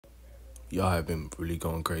Y'all have been really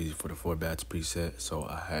going crazy for the 4-batch preset, so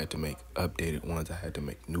I had to make updated ones. I had to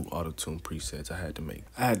make new auto-tune presets. I had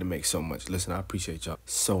to make so much. Listen, I appreciate y'all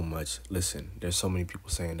so much. Listen, there's so many people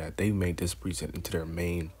saying that they made this preset into their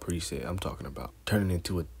main preset. I'm talking about turning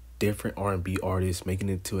into a different R&B artist, making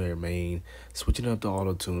it to their main, switching up the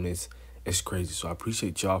auto-tune. It's crazy. So I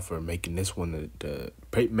appreciate y'all for making this one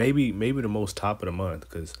maybe the most top of the month,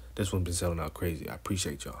 because this one's been selling out crazy. I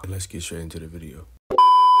appreciate y'all. Let's get straight into the video.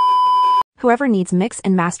 Whoever needs mix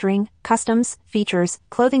and mastering, customs, features,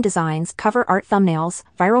 clothing designs, cover art thumbnails,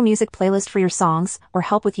 viral music playlist for your songs, or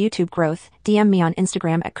help with YouTube growth, DM me on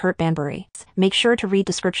Instagram at Curt banburry. Make sure to read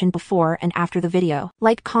description before and after the video.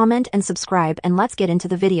 Like, comment, and subscribe, and let's get into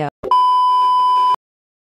the video.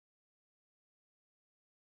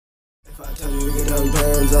 If I tell you to get those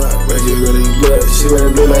bands up, but you really good. She wear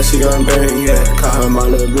blue like she gon' bang, yeah. Call her my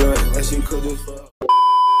little blood, and she could just fuck.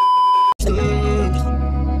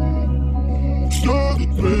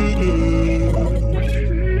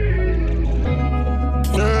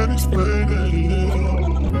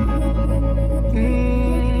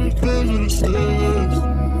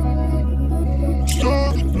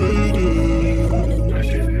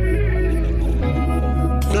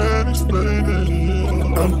 Can't explain it.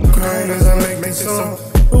 I'm crying as I make song.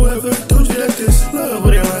 Whoever told you that this love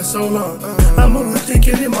wouldn't last so long? I'm only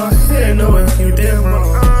thinking in my head, knowing you damn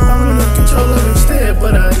wrong. I wanna look at your love instead,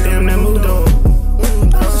 but I damn near moved on.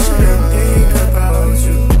 I shouldn't think about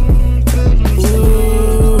you.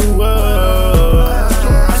 Ooh, whoa.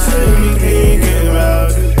 I shouldn't be thinking about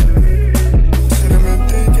you. Shouldn't be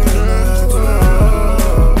thinking about you.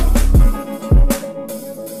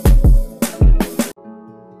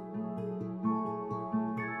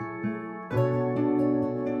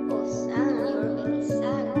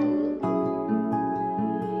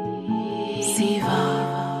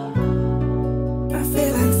 I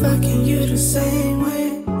feel like fucking you the same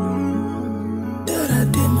way that I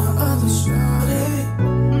did my other shorty.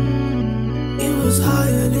 It was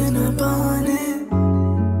higher than a bonnet.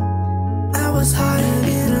 I was higher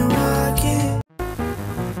than a rocket.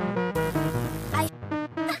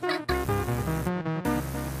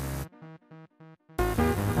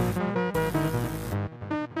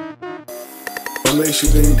 What makes you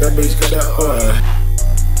think that bitch got that oil?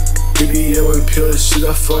 Baby, yeah, with pills, she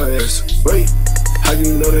got fires. Wait, how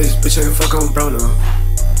you know this bitch ain't fuck on Browner?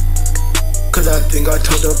 Cause I think I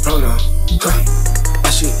told her Browner. Hey, why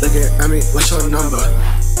she looking at me, what's your number?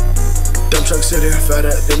 Dump truck sitting fatter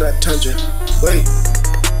than I turned you. Wait,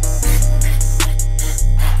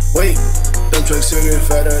 dump truck sitting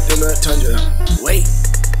fatter than I turned you. Wait,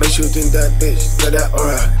 makes you think that bitch got that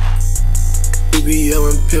aura. Baby, yeah,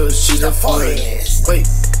 with pills, she got fires. Wait,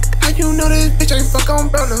 how you know this bitch ain't fuck on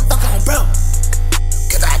Browner? Fuck on bro.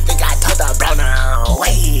 Cause I think I told her Browner.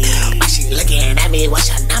 Wait, why she looking at me? What's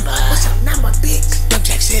your number? What's your number, bitch? Dump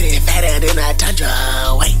check city fatter than a tundra.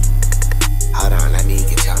 Wait, hold on, let me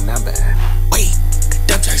get your number. Wait,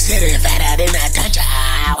 dump check city fatter than a tundra.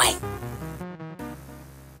 Wait.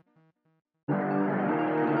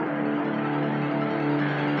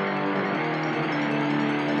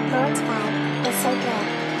 Lord's vibe is so good.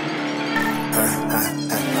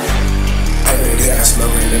 Every day I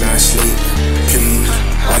smoke and then I sleep. Please,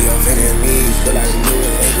 all your Vietnamese feel like you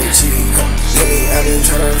ain't with cheese. Lately I've been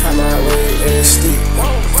trying to find my way in sleep.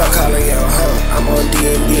 Fuck calling your hoe, I'm on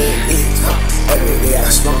D&D. Every day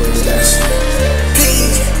I smoke and then I sleep.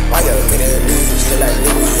 Please, all your Vietnamese feel like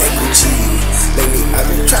you ain't with cheese. Lately I've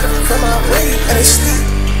been trying to find my way in sleep.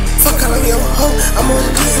 Fuck calling your hoe, I'm on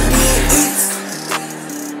D&D.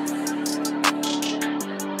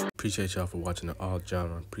 Appreciate y'all for watching the all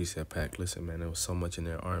genre preset pack. Listen, man, there was so much in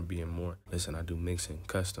there, R&B and more. Listen, I do mixing,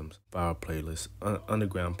 customs, viral playlists,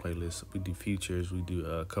 underground playlists. We do features, we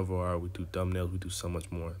do cover art, we do thumbnails, we do so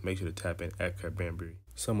much more. Make sure to tap in at Curt banburry.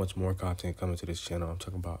 So much more content coming to this channel. I'm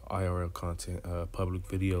talking about IRL content, public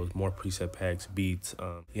videos, more preset packs, beats,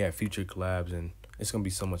 yeah, future collabs, and it's gonna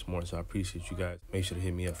be so much more. So I appreciate you guys. Make sure to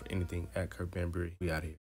hit me up for anything at Curt banburry. We out here.